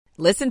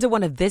Listen to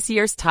one of this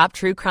year's top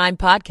true crime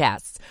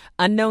podcasts.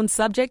 Unknown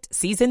Subject,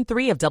 Season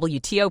 3 of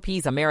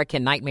WTOP's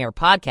American Nightmare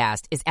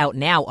podcast is out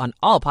now on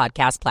all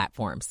podcast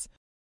platforms.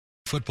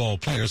 Football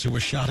players who were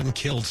shot and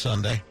killed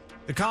Sunday.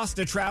 The cost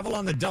of travel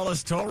on the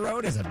Dulles Toll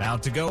Road is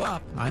about to go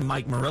up. I'm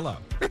Mike Murillo.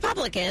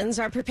 Republicans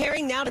are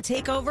preparing now to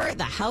take over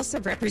the House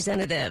of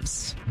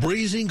Representatives.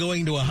 Breezy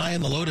going to a high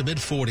in the low to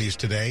mid-40s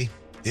today.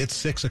 It's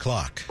 6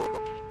 o'clock.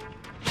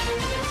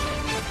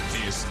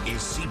 This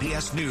is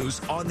CBS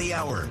News on the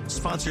Hour,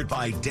 sponsored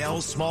by Dell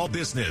Small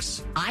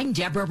Business. I'm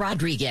Deborah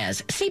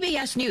Rodriguez.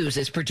 CBS News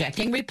is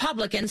projecting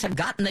Republicans have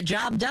gotten the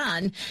job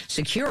done,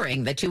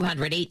 securing the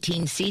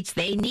 218 seats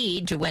they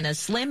need to win a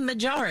slim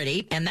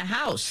majority in the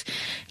House.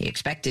 The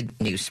expected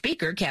new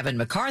Speaker, Kevin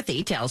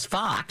McCarthy, tells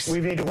Fox. We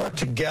need to work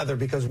together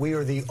because we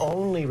are the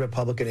only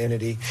Republican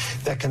entity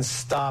that can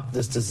stop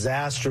this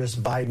disastrous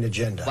Biden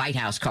agenda. White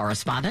House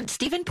correspondent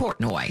Stephen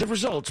Portnoy. The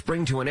results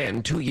bring to an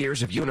end 2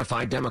 years of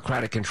unified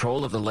Democratic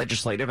control of the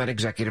legislative and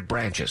executive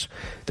branches.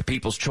 The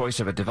people's choice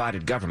of a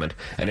divided government,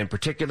 and in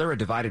particular a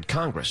divided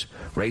Congress,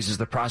 raises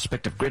the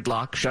prospect of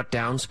gridlock,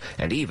 shutdowns,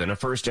 and even a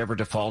first-ever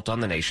default on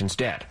the nation's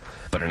debt.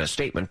 But in a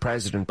statement,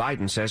 President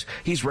Biden says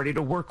he's ready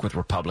to work with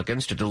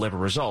Republicans to deliver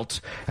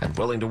results and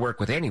willing to work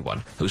with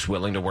anyone who's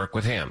willing to work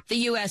with him. The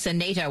U.S. and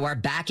NATO are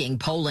backing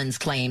Poland's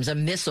claims a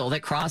missile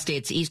that crossed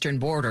its eastern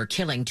border,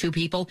 killing 2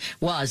 people,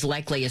 was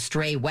likely a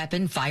stray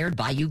weapon fired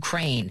by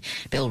Ukraine.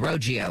 Bill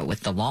Roggio with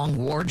the Long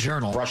War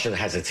Journal. Russia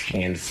has its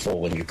hands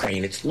full in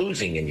Ukraine. It's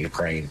losing in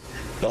Ukraine.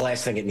 The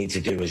last thing it needs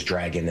to do is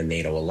drag in the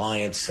NATO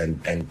alliance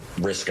and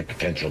risk a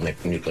potential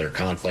nuclear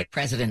conflict.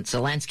 President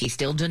Zelensky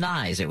still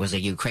denies it was a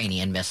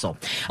Ukrainian missile.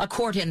 A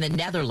court in the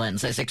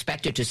Netherlands is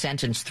expected to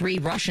sentence 3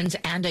 Russians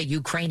and a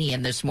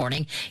Ukrainian this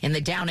morning in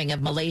the downing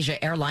of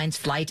Malaysia Airlines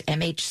flight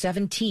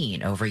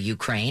MH17 over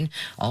Ukraine.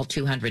 All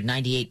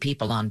 298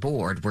 people on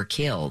board were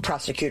killed.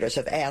 Prosecutors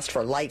have asked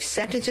for life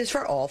sentences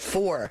for all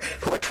 4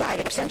 who were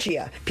tried in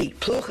absentia. Pete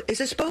Ploeg is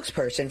a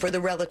spokesperson for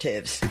the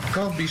relatives. It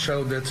can't be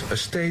so that a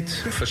state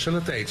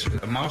facilitates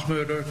a mass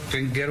murder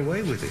can get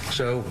away with it.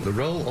 So the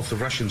role of the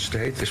Russian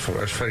state is for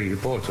us very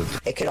important.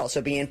 It could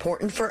also be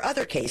important for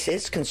other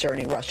cases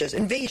concerning Russia's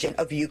invasion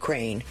of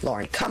Ukraine.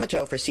 Lauren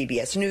Comato for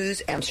CBS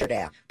News,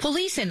 Amsterdam.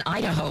 Police in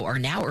Idaho are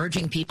now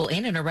urging people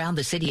in and around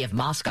the city of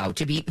Moscow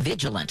to be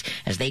vigilant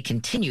as they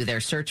continue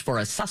their search for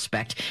a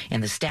suspect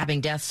in the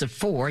stabbing deaths of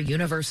 4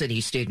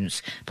 university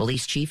students.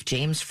 Police Chief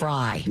James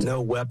Fry.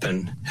 No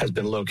weapon has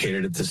been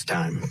located at this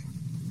time.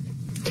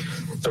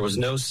 There was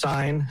no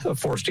sign of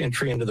forced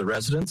entry into the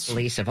residence.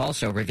 Police have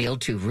also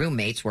revealed 2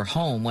 roommates were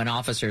home when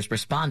officers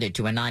responded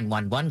to a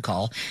 911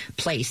 call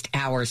placed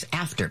hours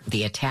after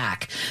the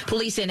attack.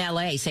 Police in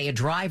L.A. say a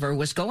driver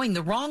was going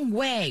the wrong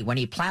way when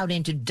he plowed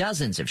into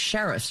dozens of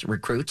sheriff's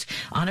recruits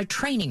on a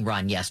training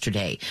run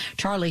yesterday.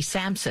 Charlie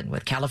Sampson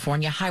with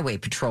California Highway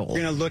Patrol.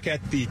 We're going to look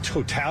at the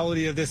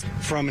totality of this,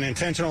 from an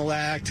intentional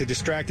act to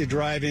distracted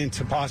driving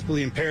to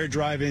possibly impaired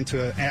driving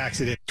to an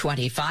accident.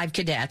 25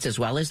 cadets as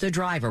well as the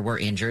driver were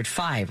injured.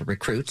 5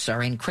 recruits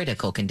are in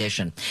critical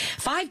condition.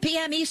 5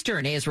 p.m.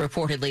 Eastern is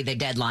reportedly the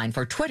deadline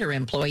for Twitter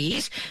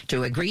employees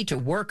to agree to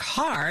work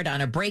hard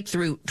on a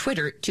breakthrough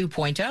Twitter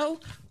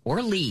 2.0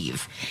 or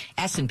leave.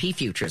 S&P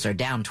futures are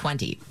down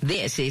 20.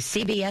 This is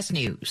CBS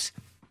News.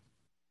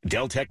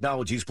 Dell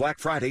Technologies Black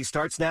Friday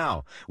starts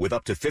now with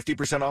up to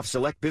 50% off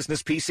select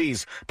business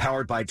PCs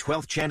powered by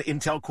 12th Gen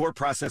Intel Core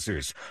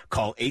processors.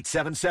 Call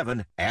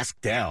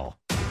 877-ASK-DELL.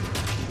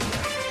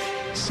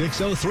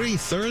 6:03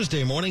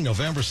 Thursday morning,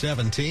 November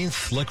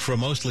 17th. Look for a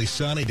mostly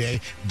sunny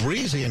day,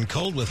 breezy and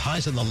cold with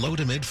highs in the low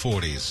to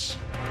mid-40s.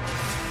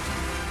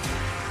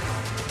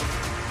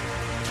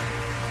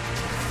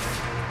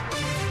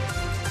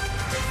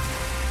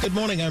 Good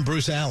morning, I'm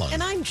Bruce Allen.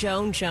 And I'm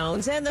Joan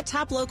Jones. And the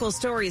top local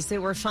stories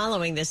that we're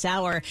following this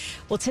hour.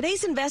 Well,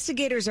 today's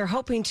investigators are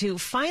hoping to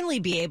finally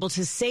be able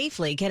to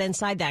safely get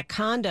inside that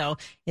condo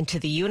into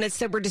the units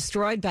that were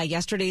destroyed by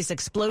yesterday's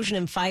explosion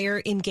and fire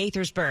in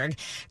Gaithersburg.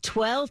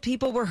 12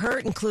 people were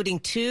hurt, including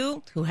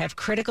 2 who have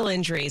critical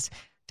injuries.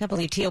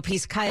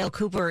 WTOP's Kyle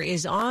Cooper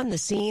is on the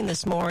scene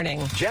this morning.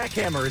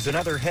 Jackhammers and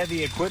other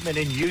heavy equipment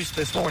in use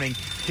this morning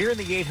here in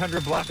the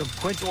 800 block of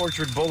Quince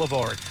Orchard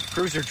Boulevard.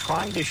 Crews are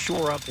trying to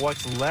shore up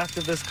what's left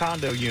of this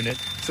condo unit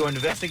so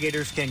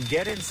investigators can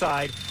get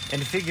inside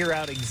and figure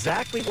out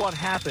exactly what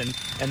happened,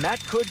 and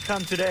that could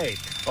come today.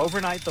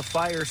 Overnight, the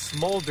fire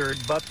smoldered,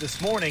 but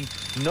this morning,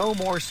 no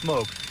more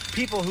smoke.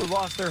 People who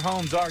lost their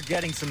homes are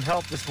getting some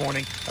help this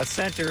morning. A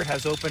center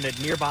has opened at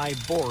nearby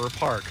Borer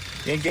Park.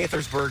 In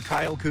Gaithersburg,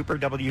 Kyle Cooper,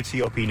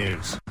 WTOP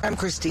News. I'm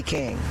Christy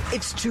King.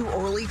 It's too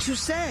early to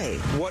say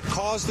what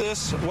caused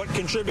this, what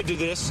contributed to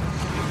this,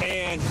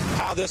 and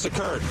how this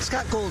occurred.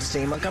 Scott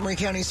Goldstein, Montgomery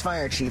County's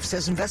fire chief,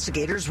 says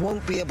investigators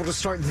won't be able to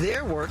start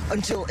their work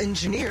until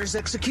engineers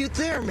execute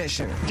their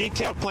mission.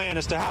 Detailed plan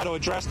as to how to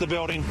address the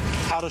building,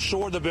 how to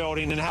shore the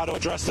building, and how to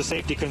address the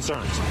safety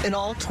concerns. In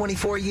all,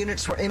 24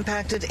 units were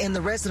impacted, and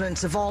the residents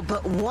of all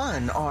but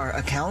one are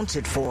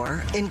accounted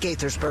for. In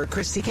Gaithersburg,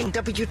 Christy King,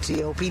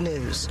 WTOP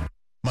News.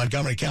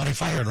 Montgomery County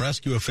Fire and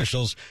Rescue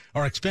officials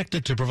are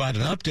expected to provide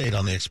an update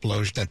on the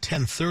explosion at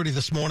 10:30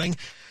 this morning.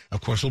 Of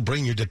course, we'll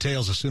bring you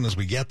details as soon as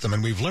we get them.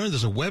 And we've learned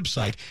there's a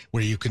website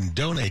where you can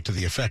donate to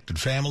the affected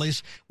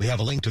families. We have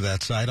a link to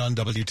that site on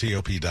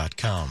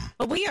WTOP.com.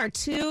 But we are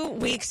 2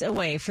 weeks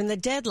away from the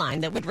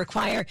deadline that would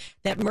require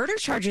that murder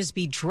charges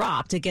be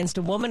dropped against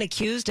a woman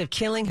accused of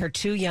killing her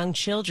 2 young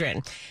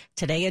children.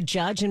 Today, a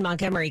judge in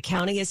Montgomery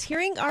County is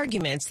hearing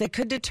arguments that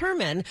could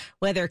determine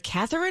whether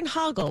Catherine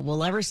Hoggle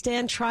will ever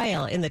stand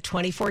trial in the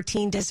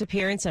 2014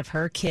 disappearance of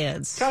her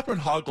kids. Catherine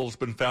Hoggle has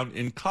been found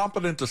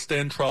incompetent to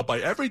stand trial by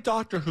every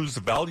doctor who's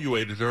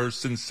evaluated her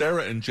since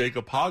Sarah and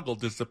Jacob Hoggle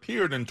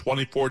disappeared in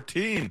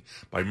 2014.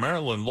 By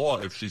Maryland law,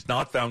 if she's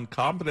not found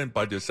competent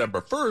by December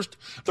 1st,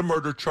 the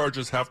murder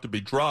charges have to be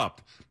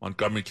dropped.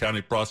 Montgomery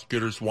County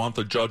prosecutors want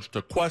the judge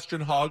to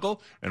question Hoggle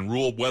and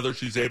rule whether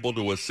she's able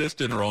to assist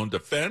in her own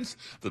defense.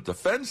 The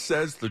defense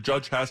says the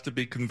judge has to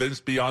be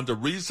convinced beyond a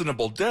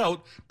reasonable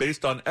doubt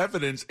based on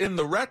evidence in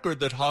the record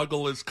that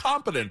Hoggle is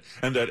competent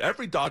and that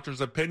every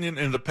doctor's opinion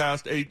in the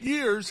past 8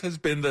 years has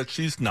been that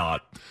she's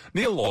not.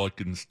 Neil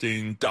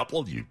Augenstein,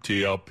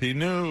 WTOP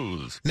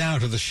News. Now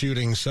to the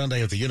shooting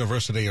Sunday at the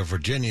University of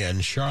Virginia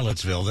in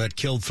Charlottesville that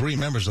killed 3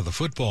 members of the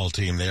football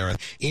team there and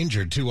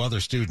injured 2 other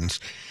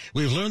students.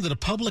 We've learned that a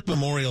public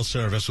memorial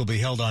service will be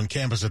held on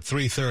campus at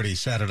 3:30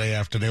 Saturday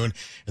afternoon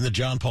in the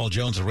John Paul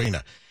Jones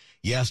Arena.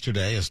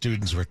 Yesterday, as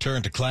students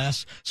returned to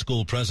class,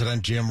 school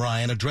president Jim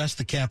Ryan addressed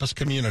the campus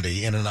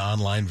community in an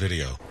online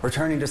video.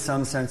 Returning to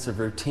some sense of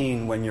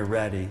routine when you're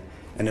ready,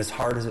 and as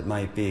hard as it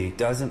might be,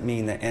 doesn't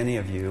mean that any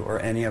of you or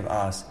any of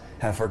us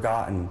have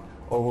forgotten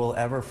or will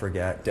ever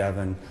forget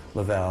Devin,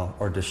 Lavelle,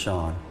 or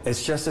Deshaun.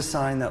 It's just a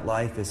sign that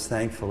life is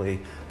thankfully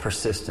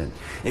persistent.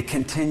 It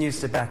continues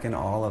to beckon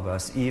all of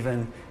us,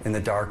 even in the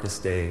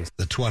darkest days.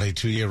 The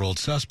 22-year-old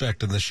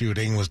suspect in the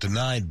shooting was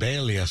denied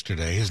bail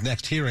yesterday. His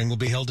next hearing will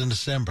be held in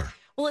December.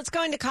 Well, it's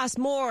going to cost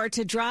more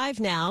to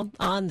drive now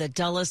on the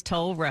Dulles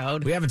Toll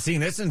Road. We haven't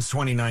seen this since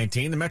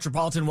 2019. The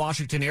Metropolitan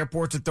Washington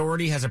Airports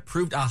Authority has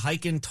approved a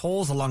hike in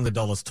tolls along the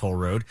Dulles Toll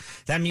Road.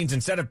 That means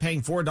instead of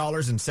paying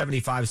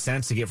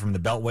 $4.75 to get from the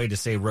Beltway to,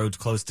 say, roads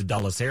close to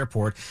Dulles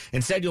Airport,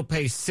 instead you'll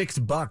pay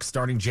 $6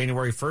 starting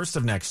January 1st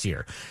of next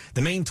year.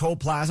 The main toll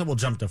plaza will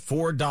jump to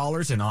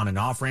 $4, and on and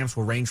off ramps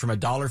will range from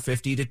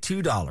 $1.50 to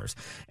 $2.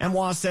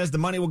 MWA says the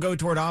money will go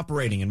toward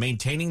operating and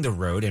maintaining the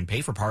road and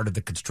pay for part of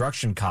the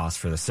construction costs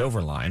for the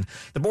Silver Line.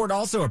 The board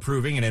also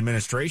approving an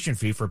administration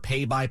fee for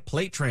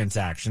pay-by-plate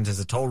transactions as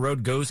the toll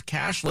road goes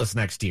cashless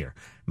next year.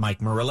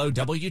 Mike Murillo,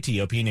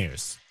 WTOP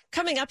News.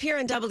 Coming up here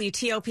on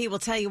WTOP, we'll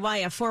tell you why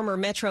a former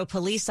Metro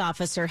police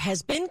officer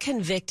has been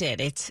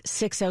convicted. It's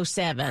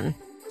 6:07.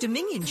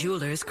 Dominion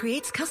Jewelers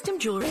creates custom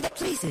jewelry that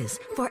pleases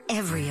for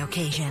every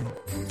occasion.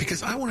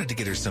 Because I wanted to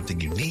get her something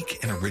unique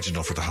and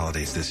original for the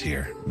holidays this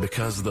year.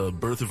 Because the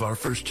birth of our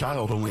first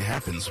child only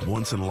happens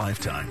once in a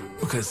lifetime.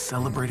 Because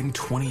celebrating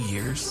 20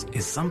 years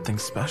is something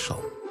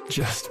special.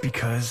 Just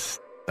because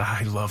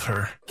I love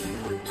her.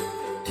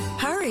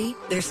 Hurry,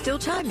 there's still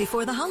time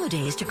before the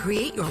holidays to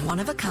create your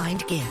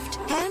one-of-a-kind gift.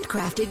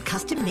 Handcrafted,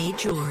 custom-made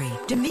jewelry.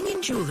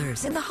 Dominion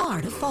Jewelers in the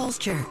heart of Falls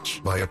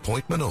Church. By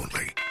appointment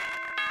only.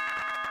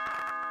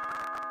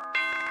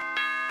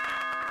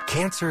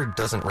 Cancer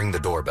doesn't ring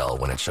the doorbell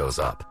when it shows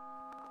up.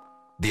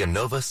 The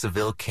Inova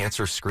Seville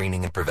Cancer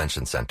Screening and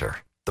Prevention Center,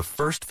 the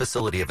first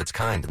facility of its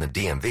kind in the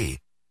DMV,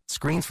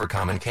 screens for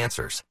common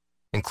cancers,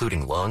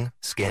 including lung,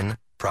 skin,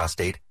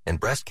 prostate,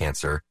 and breast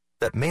cancer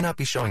that may not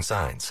be showing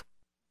signs.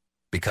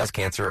 Because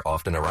cancer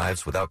often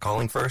arrives without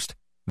calling first,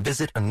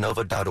 visit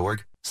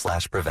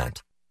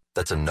inova.org/prevent.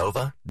 That's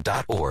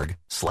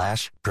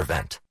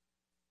inova.org/prevent.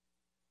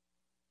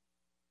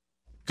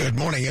 Good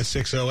morning, it's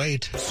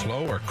 6:08.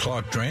 Slow or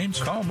clogged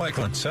drains? Call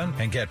Michael & Son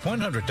and get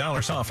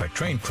 $100 off at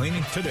drain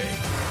cleaning today.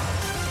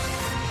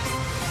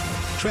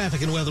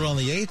 Traffic and weather on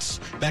the 8s.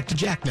 Back to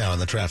Jack now in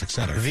the traffic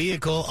center.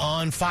 Vehicle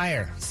on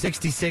fire.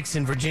 66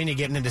 in Virginia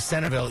getting into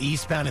Centerville,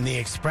 eastbound in the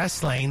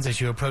express lanes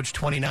as you approach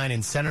 29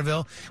 in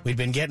Centerville. We've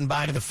been getting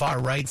by to the far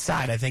right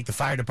side. I think the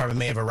fire department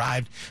may have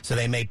arrived, so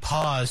they may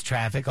pause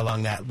traffic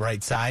along that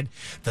right side.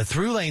 The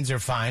through lanes are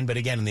fine, but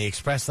again, in the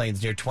express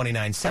lanes near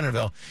 29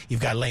 Centerville,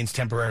 you've got lanes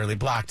temporarily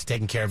blocked,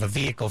 taking care of a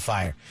vehicle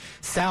fire.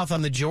 South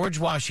on the George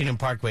Washington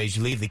Parkway, as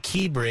you leave the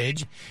Key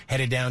Bridge,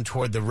 headed down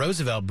toward the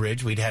Roosevelt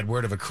Bridge, we'd had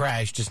word of a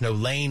crash, just no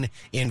lane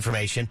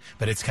information,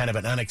 but it's kind of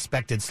an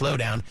unexpected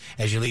slowdown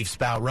as you leave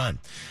Spout Run.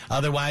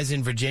 Otherwise,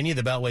 in Virginia,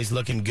 the Beltway's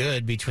looking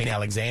good between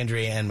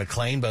Alexandria and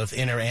McLean, both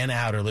inner and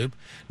outer loop.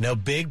 No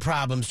big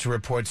problems to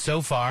report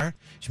so far.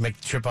 You make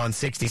the trip on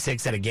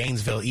 66 out of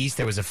Gainesville East.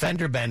 There was a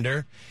fender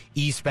bender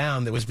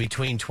eastbound that was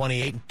between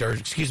 29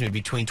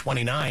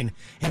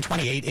 and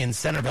 28 in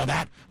Centerville.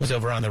 That was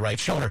over on the right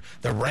shoulder.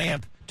 The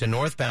ramp to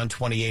northbound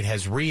 28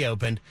 has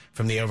reopened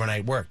from the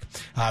overnight work.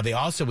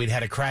 We'd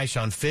had a crash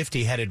on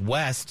 50 headed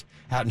west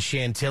out in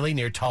Chantilly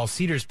near Tall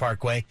Cedars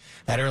Parkway.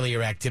 That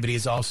earlier activity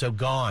is also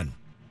gone.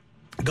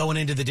 Going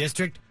into the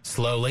district,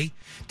 slowly.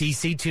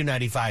 D.C.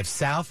 295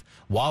 south.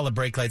 Wall of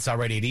brake lights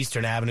already at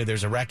Eastern Avenue.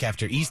 There's a wreck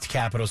after East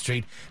Capitol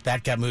Street.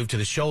 That got moved to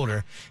the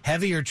shoulder.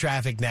 Heavier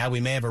traffic now.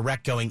 We may have a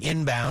wreck going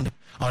inbound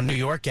on New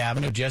York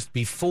Avenue just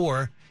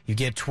before you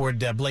get toward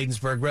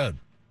Bladensburg Road.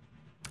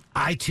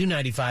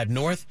 I-295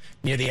 north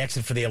near the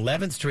exit for the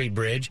 11th Street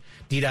Bridge.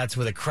 DDOT's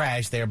with a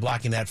crash. They are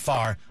blocking that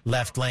far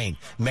left lane.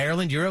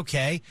 Maryland, you're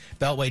okay.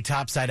 Beltway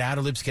topside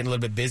outer loop's getting a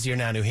little bit busier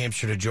now, New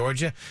Hampshire to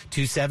Georgia.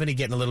 270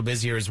 getting a little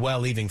busier as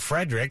well, leaving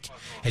Frederick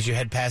as you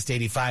head past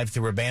 85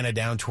 through Urbana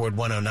down toward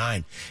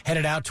 109.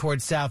 Headed out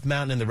toward South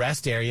Mountain in the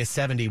rest area,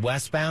 70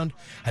 westbound.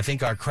 I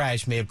think our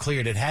crash may have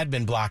cleared. It had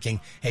been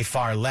blocking a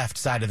far left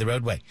side of the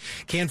roadway.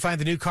 Can't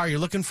find the new car you're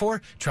looking for?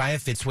 Try a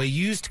Fitzway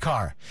used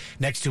car.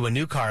 Next to a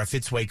new car, a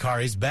Fitzway car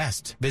is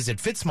best. Visit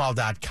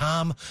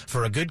fitzmall.com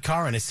for a good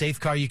car and a safe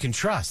car you can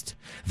trust.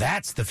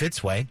 That's the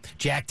Fitzway.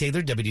 Jack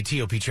Taylor,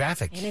 WTOP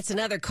Traffic. And it's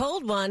another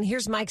cold one.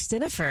 Here's Mike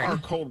Stiniford. Our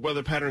cold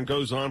weather pattern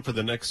goes on for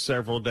the next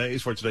several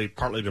days. For today,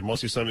 partly to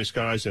mostly sunny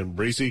skies and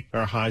breezy.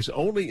 Our highs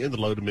only in the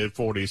low to mid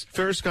 40s.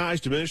 Fair skies,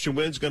 diminishing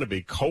winds, going to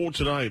be cold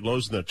tonight.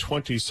 Lows in the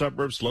 20s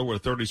suburbs, lower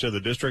 30s in the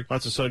district.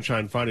 Lots of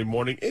sunshine Friday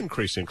morning,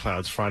 increasing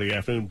clouds Friday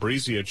afternoon.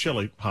 Breezy and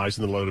chilly, highs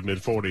in the low to mid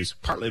 40s.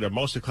 Partly to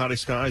mostly cloudy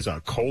skies,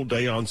 a cold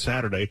day on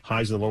Saturday.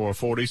 Highs in the lower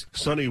 40s.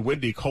 Sunny,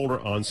 windy, colder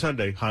on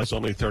Sunday. Highs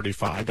only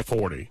 35 to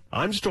 40.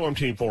 I'm Storm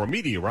Team 4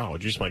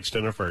 meteorologist Mike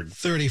Stiniford.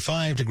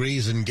 35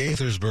 degrees in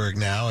Gaithersburg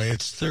now.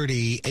 It's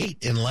 38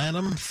 in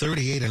Lanham,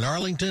 38 in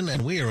Arlington,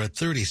 and we are at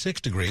 36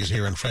 degrees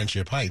here in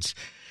Friendship Heights.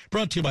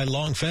 Brought to you by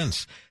Long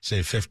Fence.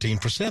 Save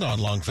 15% on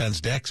Long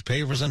Fence decks,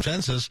 pavers, and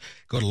fences.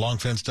 Go to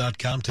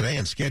longfence.com today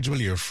and schedule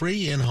your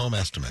free in-home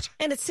estimate.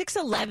 And it's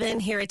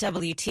 6:11 here at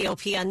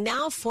WTOP. A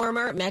now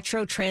former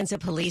Metro Transit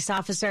police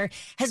officer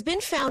has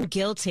been found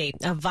guilty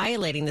of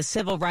violating the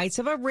civil rights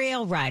of a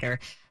rail rider.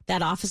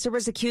 That officer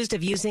was accused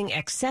of using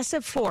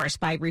excessive force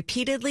by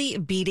repeatedly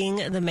beating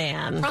the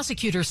man.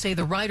 Prosecutors say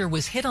the rider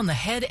was hit on the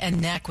head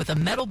and neck with a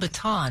metal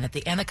baton at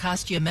the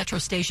Anacostia Metro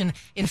Station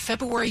in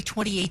February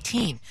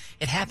 2018.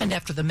 It happened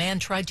after the man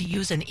tried to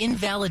use an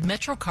invalid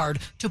Metro card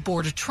to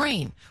board a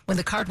train. When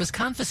the card was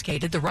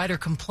confiscated, the rider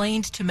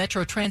complained to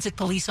Metro Transit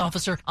police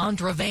officer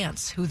Andra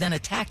Vance, who then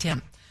attacked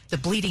him. The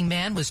bleeding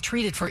man was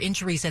treated for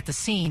injuries at the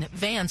scene.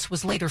 Vance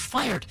was later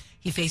fired.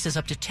 He faces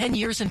up to 10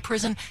 years in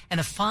prison and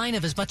a fine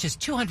of as much as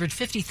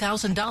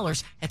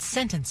 $250,000 at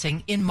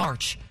sentencing in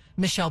March.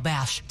 Michelle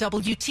Bash,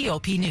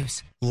 WTOP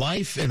News.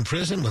 Life in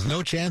prison with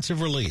no chance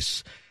of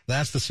release.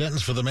 That's the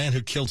sentence for the man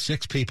who killed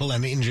 6 people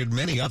and injured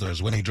many others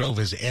when he drove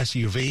his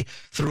SUV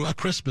through a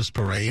Christmas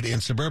parade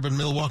in suburban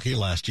Milwaukee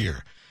last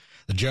year.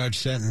 The judge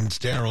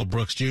sentenced Darrell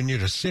Brooks Jr.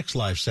 to 6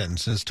 life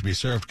sentences to be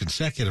served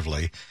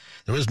consecutively.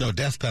 There is no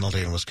death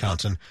penalty in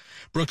Wisconsin.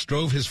 Brooks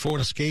drove his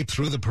Ford Escape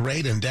through the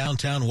parade in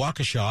downtown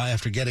Waukesha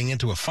after getting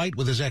into a fight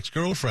with his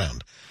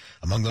ex-girlfriend.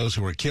 Among those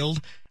who were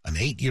killed, an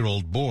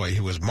 8-year-old boy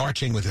who was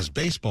marching with his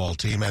baseball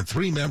team and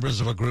 3 members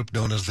of a group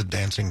known as the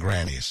Dancing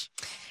Grannies.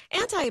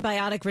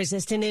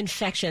 Antibiotic-resistant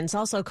infections,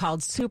 also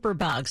called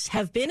superbugs,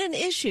 have been an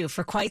issue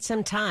for quite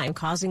some time,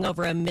 causing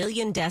over 1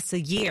 million deaths a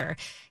year.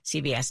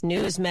 CBS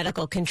News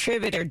medical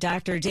contributor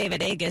Dr.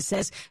 David Agus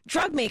says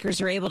drug makers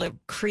are able to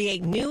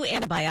create new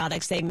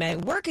antibiotics. They may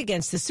work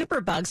against the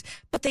superbugs,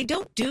 but they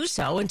don't do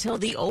so until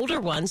the older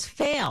ones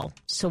fail.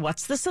 So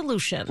what's the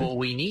solution? What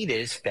we need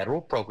is federal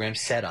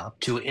programs set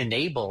up to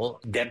enable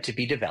them to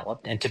be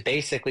developed and to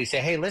basically say,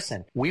 hey,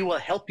 listen, we will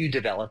help you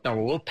develop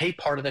or we'll pay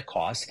part of the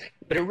cost.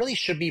 But it really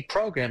should be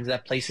programs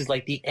that places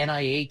like the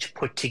NIH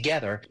put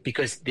together,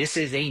 because this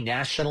is a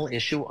national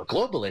issue, a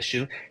global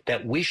issue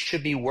that we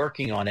should be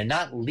working on and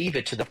not leave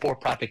it to the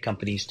for-profit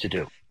companies to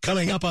do.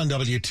 Coming up on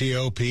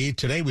WTOP,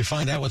 today we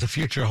find out what the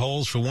future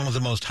holds for one of the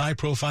most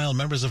high-profile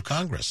members of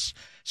Congress,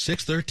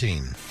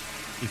 613.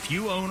 If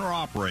you own or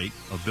operate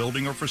a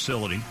building or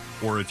facility,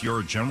 or if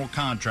you're a general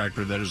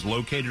contractor that is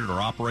located or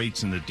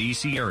operates in the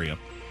D.C. area,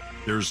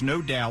 there is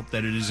no doubt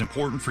that it is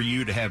important for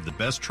you to have the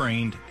best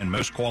trained and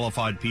most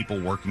qualified people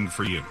working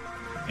for you.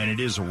 And it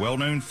is a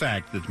well-known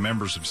fact that the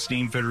members of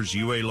Steamfitters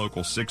UA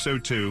Local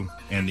 602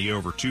 and the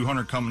over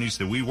 200 companies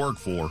that we work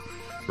for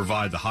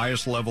provide the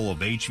highest level of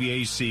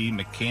HVAC,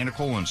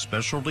 mechanical, and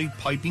specialty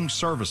piping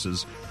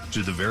services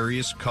to the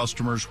various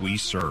customers we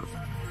serve.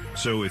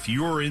 So if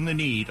you are in the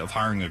need of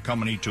hiring a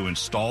company to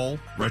install,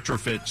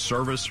 retrofit,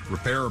 service,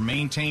 repair, or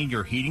maintain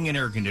your heating and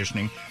air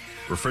conditioning,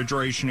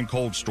 refrigeration and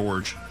cold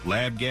storage,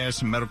 lab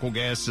gas and medical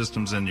gas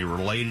systems, and the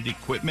related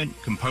equipment,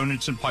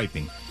 components, and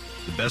piping,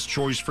 the best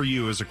choice for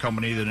you is a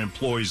company that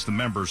employs the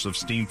members of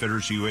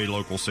Steamfitters UA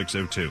Local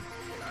 602.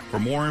 For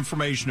more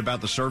information about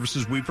the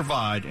services we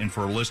provide and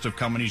for a list of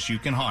companies you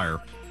can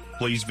hire,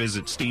 please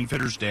visit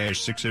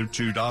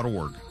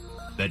steamfitters-602.org.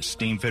 That's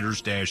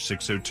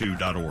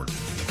steamfitters-602.org.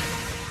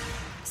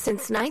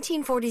 Since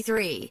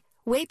 1943,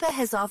 WAEPA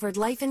has offered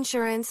life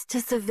insurance to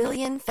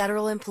civilian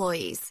federal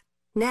employees.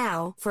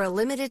 Now, for a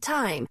limited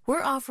time,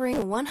 we're offering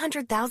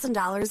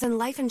 $100,000 in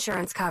life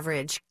insurance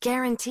coverage,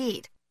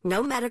 guaranteed.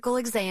 No medical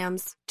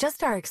exams,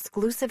 just our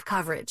exclusive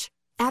coverage.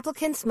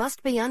 Applicants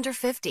must be under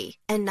 50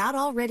 and not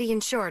already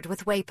insured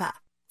with WAEPA.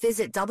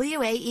 Visit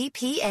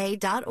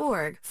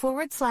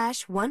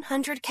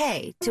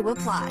waepa.org/100K to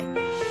apply.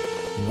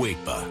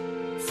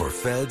 WAEPA, for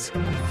feds,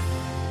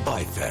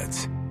 by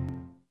feds.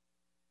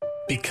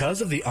 Because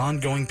of the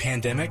ongoing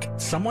pandemic,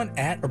 someone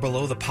at or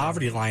below the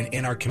poverty line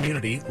in our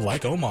community,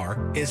 like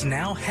Omar, is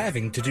now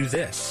having to do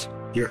this.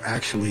 You're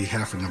actually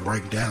having to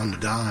break down the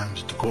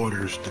dimes, the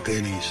quarters, the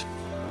pennies,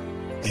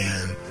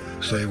 and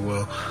say,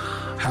 well,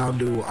 how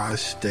do I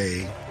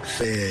stay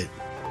fed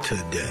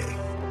today?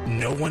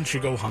 No one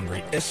should go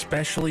hungry,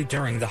 especially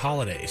during the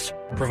holidays.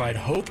 Provide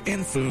hope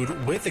and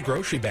food with a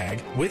grocery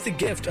bag with a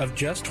gift of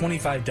just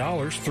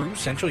 $25 through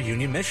Central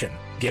Union Mission.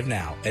 Give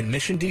now at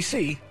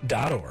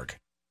missiondc.org.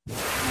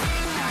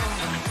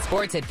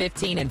 Sports at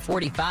 15 and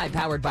 45,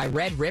 powered by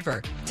Red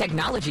River.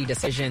 Technology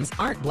decisions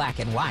aren't black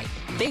and white.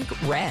 Think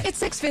red. It's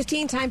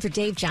 6:15, time for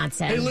Dave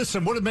Johnson. Hey,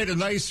 listen, would have made a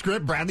nice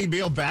script. Bradley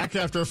Beal back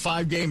after a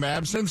 5-game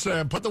absence.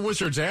 Put the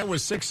Wizards out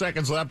with 6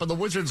 seconds left, but the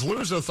Wizards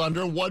lose the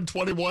Thunder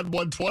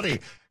 121-120.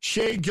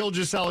 Shai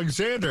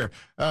Gilgeous-Alexander,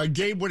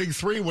 game-winning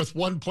 3 with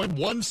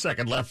 1.1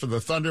 second left for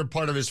the Thunder,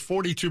 part of his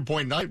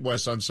 42-point night,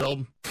 Wes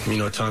Unseld. You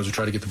know, at times we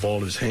tried to get the ball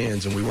in his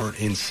hands, and we weren't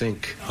in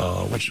sync,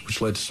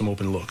 which led to some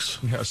open looks.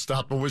 Yeah,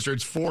 stop the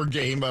Wizards'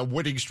 4-game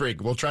winning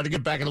streak. We'll try to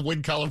get back in the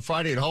win column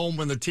Friday at home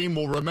when the team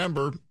will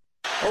remember.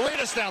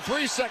 Arenas now,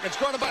 3 seconds,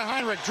 guarded by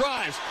Heinrich,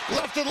 drives,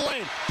 left of the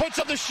lane, puts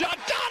up the shot,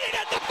 got it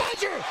at the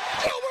buzzer!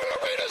 Gilbert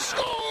Arenas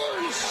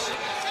scores!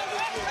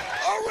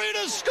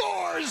 Arenas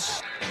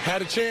scores!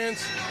 Had a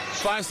chance,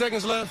 5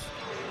 seconds left.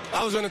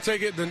 I was going to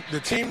take it. The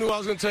team knew I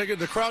was going to take it.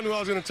 The crowd knew I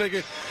was going to take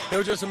it. It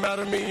was just a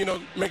matter of me,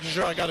 making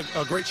sure I got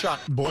a great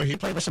shot. Boy, he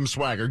played with some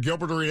swagger.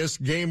 Gilbert Arenas,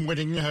 game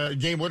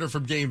winner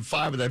from Game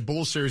 5 of that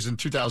Bulls series in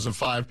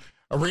 2005.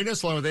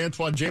 Arenas, along with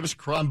Antoine James,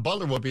 Caron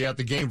Butler, will be at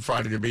the game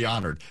Friday to be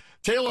honored.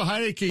 Taylor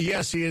Heineke,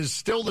 yes, he is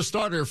still the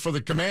starter for the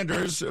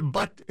Commanders,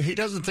 but he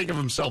doesn't think of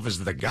himself as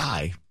the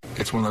guy.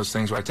 It's one of those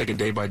things where I take it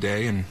day by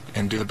day and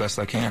do the best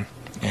I can.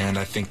 And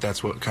I think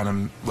that's what kind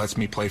of lets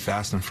me play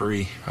fast and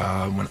free.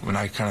 When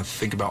I kind of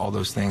think about all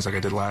those things like I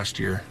did last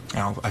year,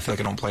 I feel like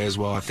I don't play as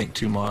well. I think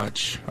too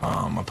much.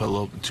 I put a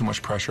little too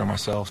much pressure on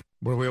myself.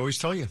 What do we always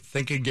tell you?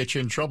 Thinking gets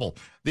you in trouble.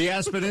 The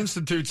Aspen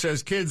Institute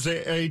says kids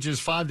ages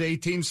 5 to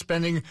 18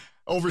 spending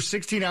over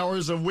 16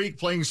 hours a week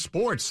playing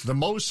sports, the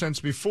most since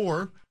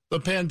before the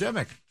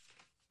pandemic.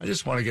 I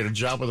just want to get a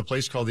job with a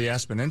place called the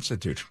Aspen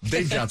Institute.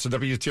 Dave Johnson,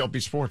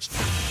 WTOP Sports.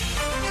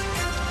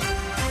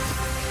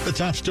 The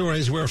top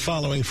stories we're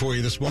following for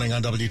you this morning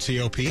on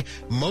WTOP.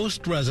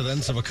 Most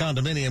residents of a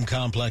condominium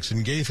complex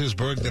in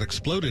Gaithersburg that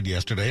exploded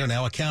yesterday are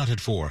now accounted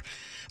for.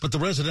 But the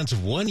residents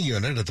of one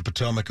unit at the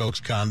Potomac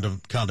Oaks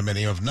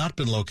condominium have not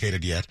been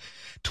located yet.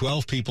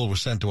 12 people were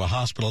sent to a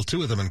hospital,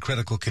 2 of them in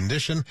critical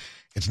condition.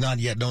 It's not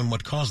yet known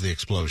what caused the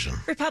explosion.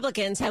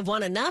 Republicans have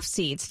won enough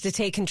seats to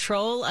take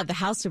control of the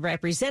House of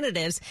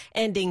Representatives,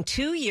 ending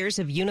 2 years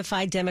of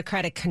unified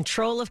Democratic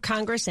control of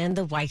Congress and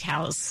the White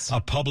House.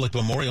 A public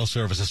memorial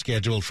service is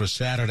scheduled for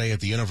Saturday at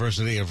the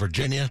University of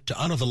Virginia to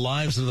honor the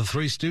lives of the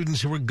 3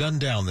 students who were gunned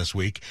down this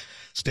week.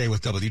 Stay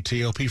with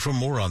WTOP for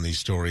more on these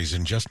stories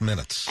in just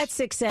minutes. At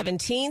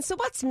 6:17, so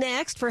what's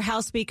next for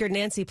House Speaker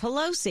Nancy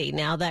Pelosi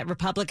now that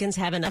Republicans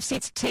have enough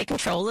seats to take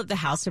control of the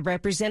House of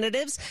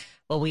Representatives?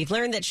 Well, we've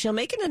learned that she'll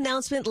make an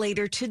announcement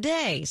later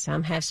today.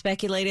 Some have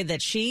speculated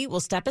that she will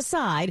step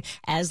aside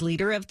as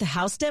leader of the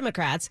House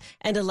Democrats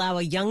and allow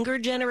a younger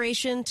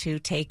generation to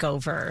take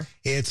over.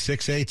 It's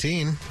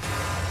 6:18.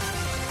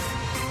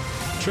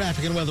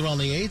 Traffic and weather on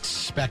the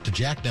 8s. Back to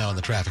Jack now in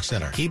the traffic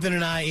center. Keeping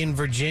an eye in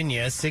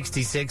Virginia,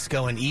 66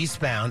 going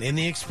eastbound in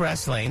the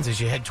express lanes as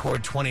you head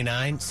toward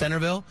 29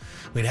 Centerville.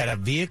 We'd had a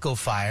vehicle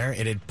fire.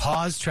 It had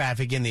paused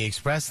traffic in the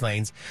express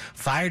lanes.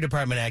 Fire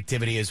department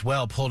activity as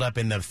well pulled up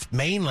in the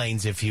main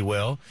lanes, if you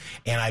will,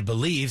 and I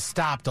believe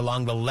stopped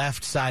along the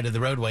left side of the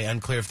roadway.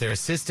 Unclear if they're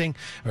assisting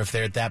or if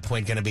they're at that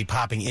point going to be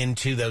popping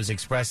into those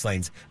express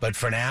lanes. But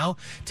for now,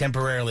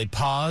 temporarily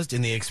paused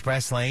in the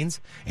express lanes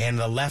and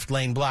the left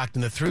lane blocked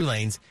in the through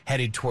lanes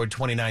headed toward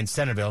 29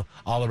 Centerville,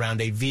 all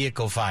around a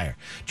vehicle fire.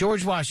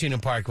 George Washington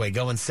Parkway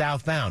going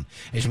southbound.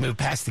 As you move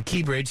past the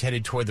Key Bridge,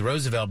 headed toward the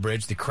Roosevelt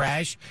Bridge, the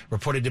crash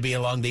reported to be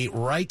along the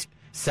right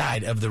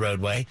side of the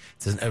roadway.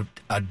 It's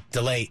a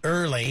delay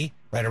early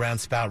right around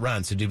Spout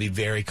Run, so do be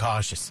very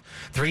cautious.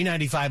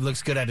 395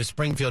 looks good out of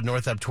Springfield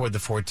north up toward the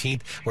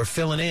 14th. We're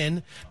filling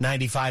in.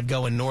 95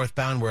 going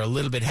northbound. We're a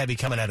little bit heavy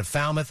coming out of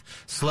Falmouth,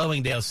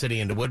 slowing Dale City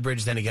into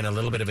Woodbridge, then again a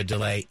little bit of a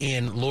delay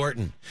in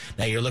Lorton.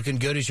 Now you're looking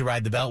good as you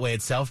ride the Beltway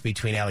itself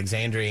between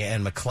Alexandria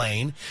and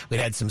McLean. We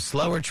had some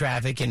slower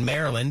traffic in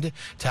Maryland,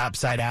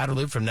 topside outer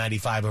loop from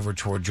 95 over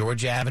toward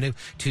Georgia Avenue.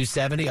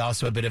 270,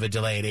 also a bit of a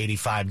delay at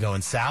 85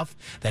 going south,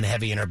 then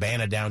heavy in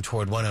Urbana down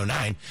toward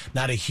 109.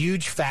 Not a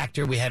huge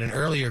factor. We had an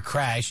earlier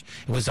crash.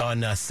 It was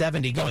on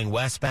 70 going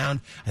westbound.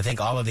 I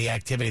think all of the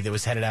activity that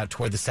was headed out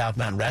toward the South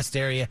Mountain Rest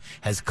area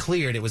has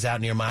cleared. It was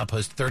out near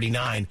milepost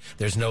 39.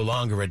 There's no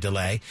longer a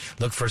delay.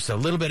 Look for a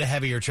little bit of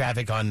heavier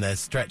traffic on the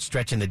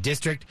stretch in the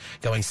district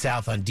going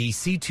south on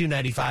DC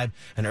 295.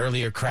 An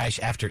earlier crash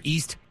after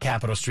East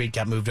Capitol Street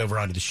got moved over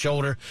onto the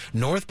shoulder.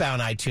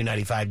 Northbound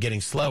I-295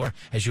 getting slower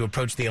as you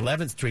approach the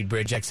 11th Street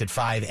Bridge, exit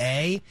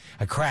 5A.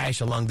 A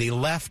crash along the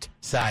left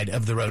side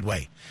of the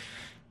roadway.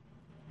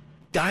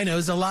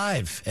 Dino's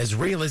Alive, as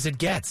real as it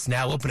gets.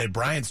 Now open at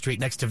Bryant Street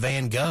next to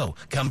Van Gogh.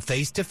 Come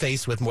face to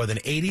face with more than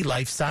 80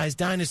 life-size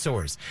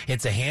dinosaurs.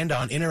 It's a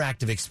hand-on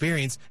interactive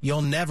experience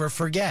you'll never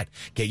forget.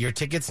 Get your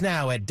tickets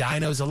now at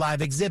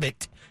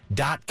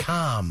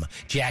dinosaliveexhibit.com.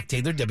 Jack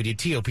Taylor,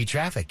 WTOP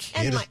Traffic.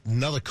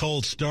 Another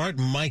cold start.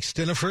 Mike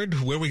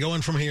Stiniford, where are we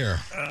going from here?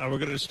 We're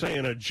going to stay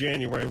in a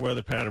January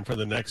weather pattern for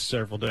the next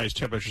several days.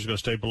 Temperatures going to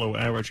stay below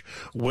average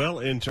well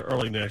into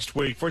early next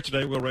week. For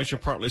today, we'll range from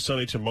partly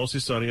sunny to mostly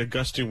sunny, a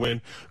gusty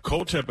wind.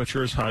 Cold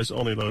temperatures, highs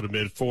only low to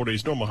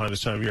mid-40s. Normal high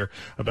this time of year,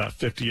 about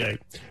 58.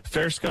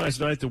 Fair skies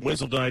tonight. The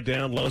winds will die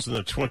down. Lows in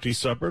the 20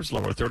 suburbs.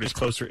 Lower 30s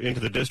closer into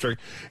the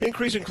district.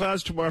 Increasing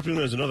clouds tomorrow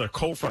afternoon as another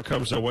cold front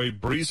comes our way.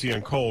 Breezy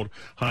and cold.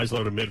 Highs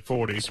low to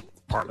mid-40s.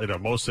 Partly to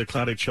mostly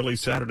cloudy, chilly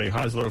Saturday,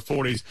 highs low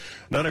 40s.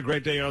 Not a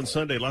great day on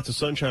Sunday. Lots of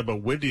sunshine, but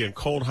windy and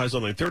cold. Highs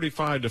only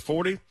 35 to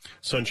 40.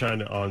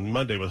 Sunshine on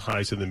Monday with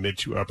highs in the mid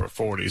to upper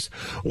 40s.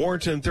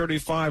 Warrenton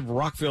 35,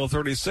 Rockville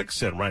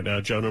 36. And right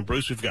now, Joan and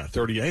Bruce, we've got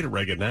 38 at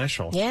Reagan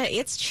National. Yeah,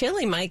 it's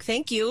chilly, Mike.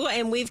 Thank you.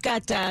 And we've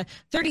got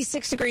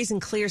 36 degrees and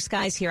clear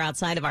skies here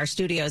outside of our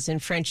studios in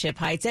Friendship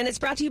Heights. And it's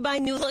brought to you by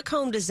New Look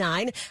Home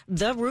Design,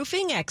 the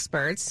roofing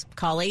experts.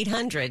 Call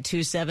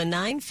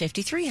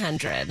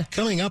 800-279-5300.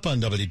 Coming up on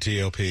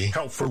WTOP.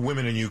 Help for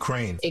women in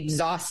Ukraine.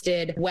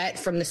 Exhausted, wet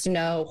from the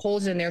snow,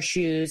 holes in their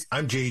shoes.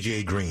 I'm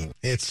J.J. Green.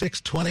 It's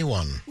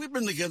 6:21. We've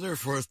been together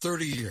for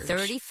 30 years.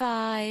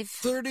 35.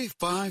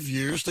 35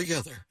 years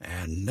together.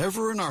 And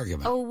never an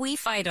argument. Oh, we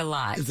fight a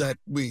lot. That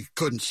we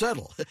couldn't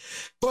settle.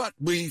 But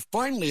we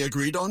finally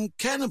agreed on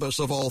cannabis,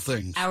 of all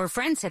things. Our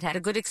friends had a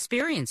good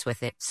experience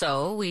with it,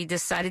 so we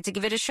decided to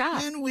give it a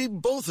shot. And we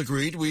both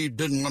agreed we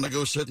didn't want to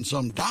go sit in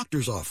some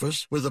doctor's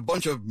office with a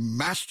bunch of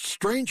masked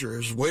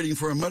strangers waiting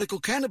for a medical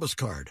cannabis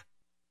card.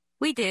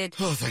 We did.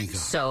 Oh, thank God.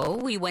 So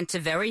we went to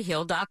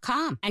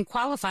veryhill.com and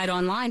qualified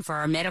online for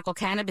our medical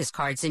cannabis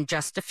cards in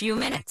just a few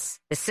minutes.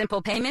 The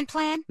simple payment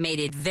plan made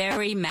it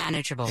very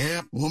manageable.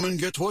 Yeah, woman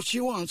gets what she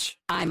wants.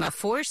 I'm a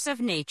force of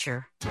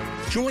nature.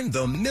 Join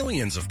the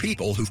millions of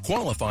people who've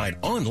qualified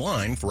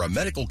online for a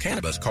medical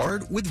cannabis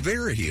card with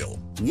VeriHeal.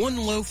 One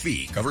low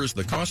fee covers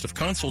the cost of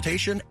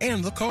consultation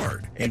and the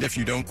card. And if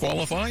you don't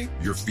qualify,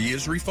 your fee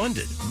is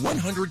refunded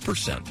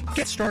 100%.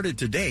 Get started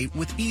today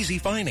with easy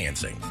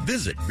financing.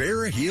 Visit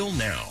VeriHeal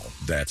now.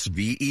 That's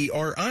VeriHeal.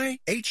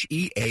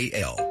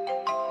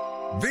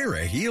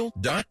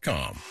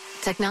 VeriHeal.com.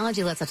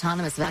 Technology lets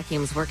autonomous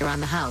vacuums work around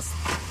the house.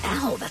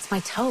 Ow, that's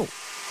my toe.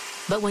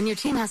 But when your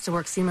team has to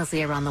work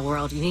seamlessly around the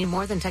world, you need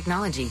more than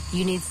technology.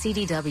 You need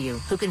CDW,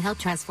 who can help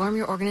transform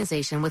your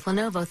organization with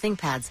Lenovo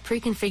ThinkPads,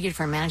 pre-configured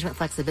for management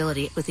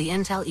flexibility with the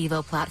Intel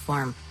Evo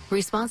platform.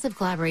 Responsive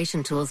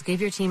collaboration tools give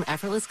your team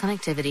effortless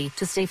connectivity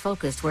to stay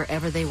focused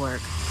wherever they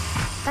work.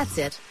 That's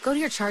it. Go to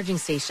your charging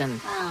station.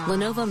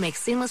 Lenovo makes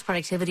seamless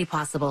productivity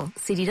possible.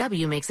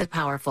 CDW makes it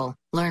powerful.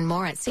 Learn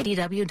more at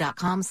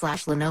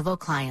cdw.com/Lenovo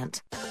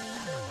Client.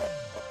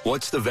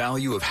 What's the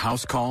value of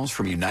house calls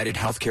from United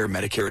Healthcare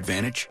Medicare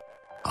Advantage?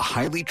 A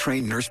highly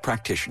trained nurse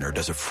practitioner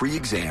does a free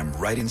exam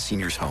right in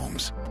seniors'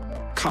 homes.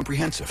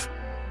 Comprehensive.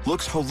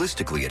 Looks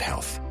holistically at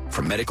health,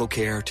 from medical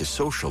care to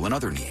social and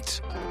other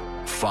needs.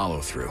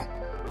 Follow through.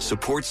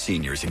 Supports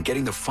seniors in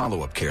getting the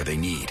follow-up care they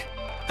need.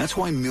 That's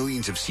why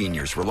millions of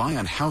seniors rely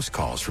on house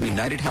calls from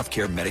United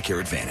Healthcare Medicare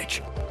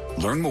Advantage.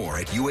 Learn more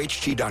at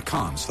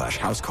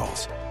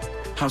uhg.com/housecalls.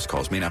 House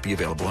calls may not be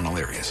available in all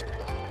areas.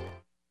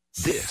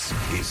 This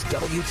is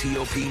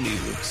WTOP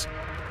News.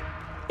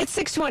 It's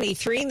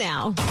 6:23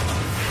 now.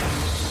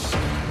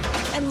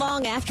 And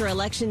long after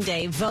Election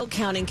Day, vote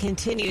counting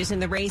continues in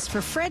the race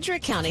for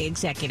Frederick County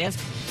Executive.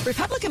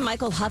 Republican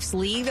Michael Huff's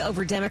lead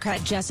over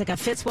Democrat Jessica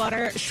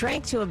Fitzwater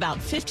shrank to about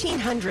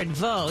 1,500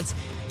 votes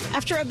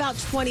after about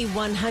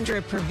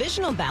 2,100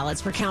 provisional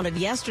ballots were counted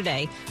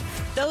yesterday.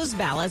 Those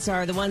ballots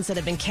are the ones that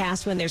have been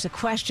cast when there's a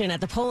question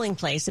at the polling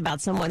place about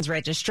someone's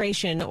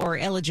registration or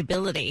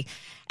eligibility.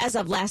 As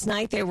of last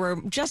night, there were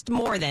just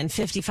more than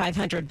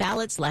 5,500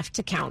 ballots left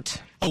to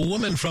count. A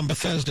woman from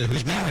Bethesda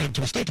who's married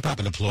to a State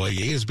Department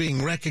employee is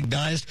being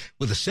recognized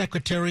with a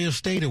Secretary of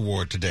State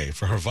award today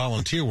for her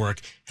volunteer work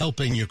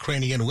helping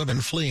Ukrainian American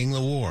women fleeing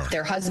the war.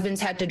 Their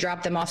husbands had to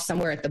drop them off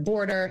somewhere at the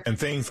border. And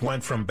things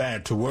went from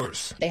bad to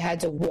worse. They had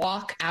to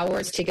walk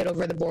hours to get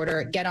over the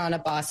border, get on a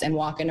bus, and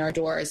walk in our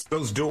doors.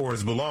 Those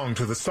doors belong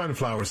to the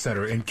Sunflower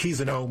Center in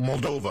Chisinau,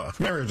 Moldova.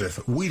 Meredith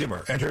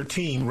Wiedemer and her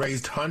team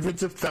raised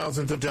hundreds of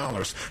thousands of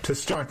dollars to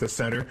start the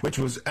center, which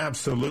was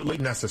absolutely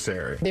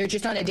necessary. They're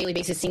just on a daily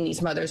basis seeing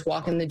these mothers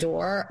walk in the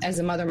door. As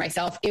a mother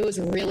myself, it was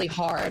really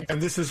hard.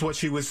 And this is what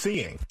she was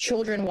seeing.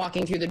 Children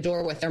walking through the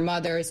door with their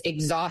mothers,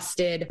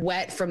 exhausted,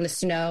 wet from the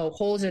snow,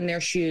 holes in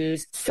their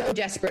shoes, so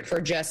desperate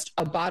for just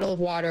a bottle of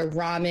water,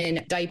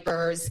 ramen,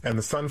 diapers. And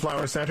the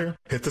Sunflower Center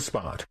hit the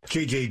spot.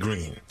 J.J.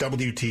 Green,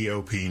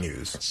 WTOP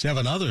News.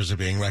 7 others are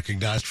being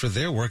recognized for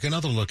their work in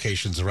other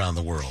locations around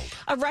the world.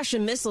 A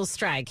Russian missile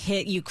strike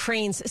hit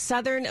Ukraine's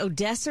southern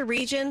Odessa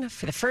region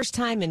for the first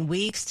time in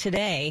weeks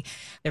today.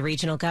 The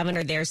regional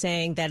governor there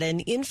saying that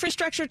an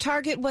infrastructure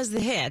target was the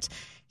hit.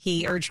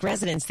 He urged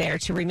residents there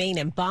to remain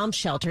in bomb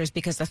shelters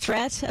because the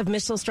threat of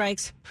missile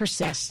strikes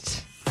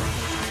persists.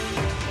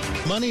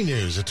 Money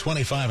news at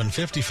 25 and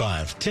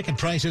 55. Ticket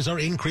prices are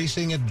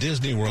increasing at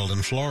Disney World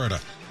in Florida.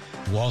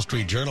 Wall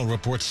Street Journal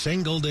reports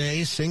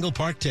single-day,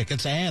 single-park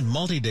tickets and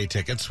multi-day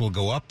tickets will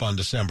go up on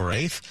December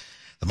 8th.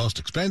 The most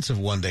expensive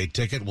one-day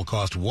ticket will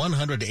cost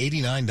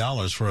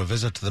 $189 for a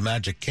visit to the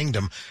Magic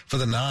Kingdom for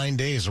the 9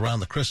 days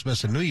around the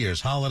Christmas and New Year's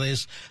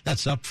holidays.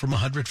 That's up from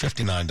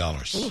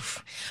 $159.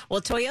 Oof.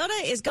 Well,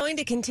 Toyota is going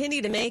to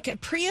continue to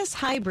make Prius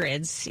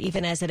hybrids,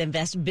 even as it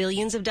invests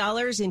billions of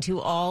dollars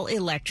into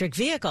all-electric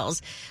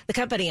vehicles. The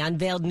company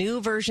unveiled new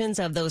versions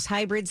of those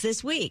hybrids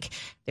this week.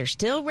 They're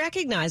still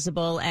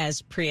recognizable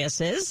as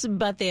Priuses,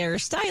 but their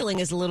styling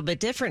is a little bit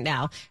different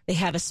now. They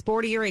have a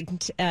sportier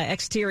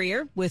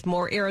exterior with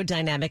more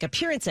aerodynamic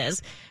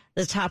appearances.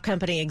 The top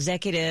company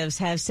executives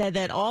have said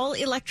that all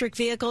electric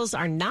vehicles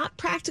are not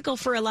practical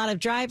for a lot of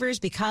drivers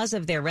because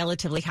of their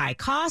relatively high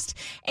cost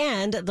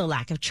and the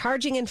lack of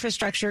charging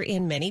infrastructure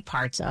in many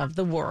parts of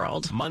the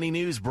world. Money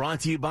news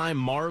brought to you by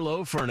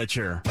Marlowe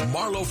Furniture.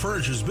 Marlowe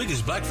Furniture's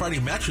biggest Black Friday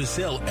mattress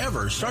sale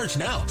ever starts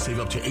now. Save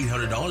up to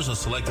 $800 on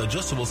select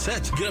adjustable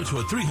sets. Get up to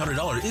a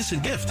 $300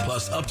 instant gift,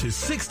 plus up to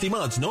 60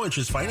 months no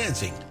interest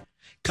financing.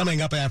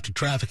 Coming up after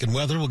traffic and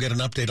weather, we'll get an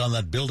update on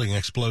that building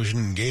explosion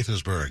in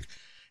Gaithersburg.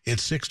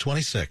 It's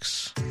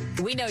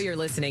 6:26. We know you're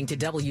listening to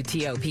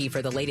WTOP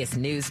for the latest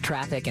news,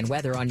 traffic, and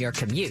weather on your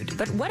commute.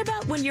 But what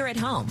about when you're at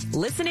home?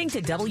 Listening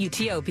to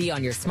WTOP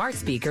on your smart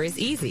speaker is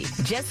easy.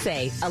 Just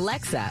say,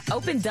 Alexa,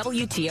 open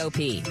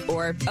WTOP.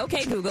 Or,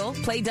 OK, Google,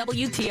 play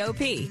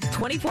WTOP.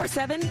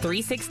 24/7,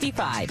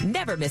 365.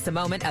 Never miss a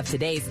moment of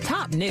today's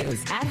top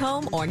news at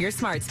home on your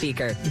smart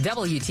speaker.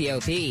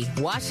 WTOP,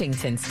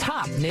 Washington's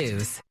top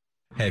news.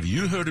 Have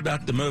you heard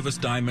about the Mervis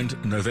Diamond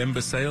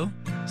November sale?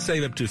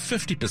 Save up to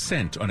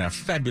 50% on our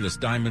fabulous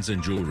diamonds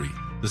and jewelry.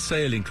 The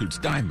sale includes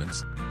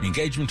diamonds,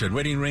 engagement and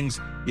wedding rings,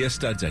 ear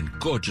studs, and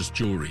gorgeous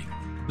jewelry.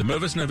 The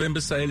Mervis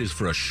November sale is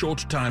for a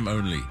short time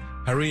only.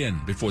 Hurry in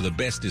before the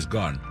best is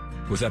gone.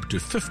 With up to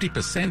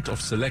 50%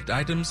 off select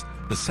items,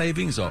 the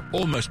savings are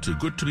almost too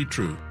good to be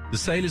true. The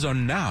sale is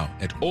on now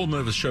at all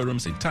Mervis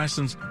showrooms in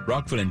Tysons,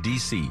 Rockville, and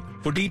D.C.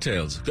 For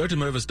details, go to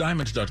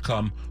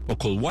mervisdiamond.com or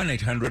call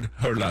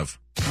 1-800-HER-LOVE.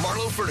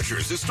 Marlowe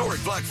Furniture's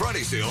historic Black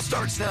Friday sale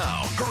starts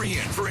now. Hurry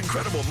in for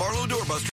incredible Marlowe doorbusters.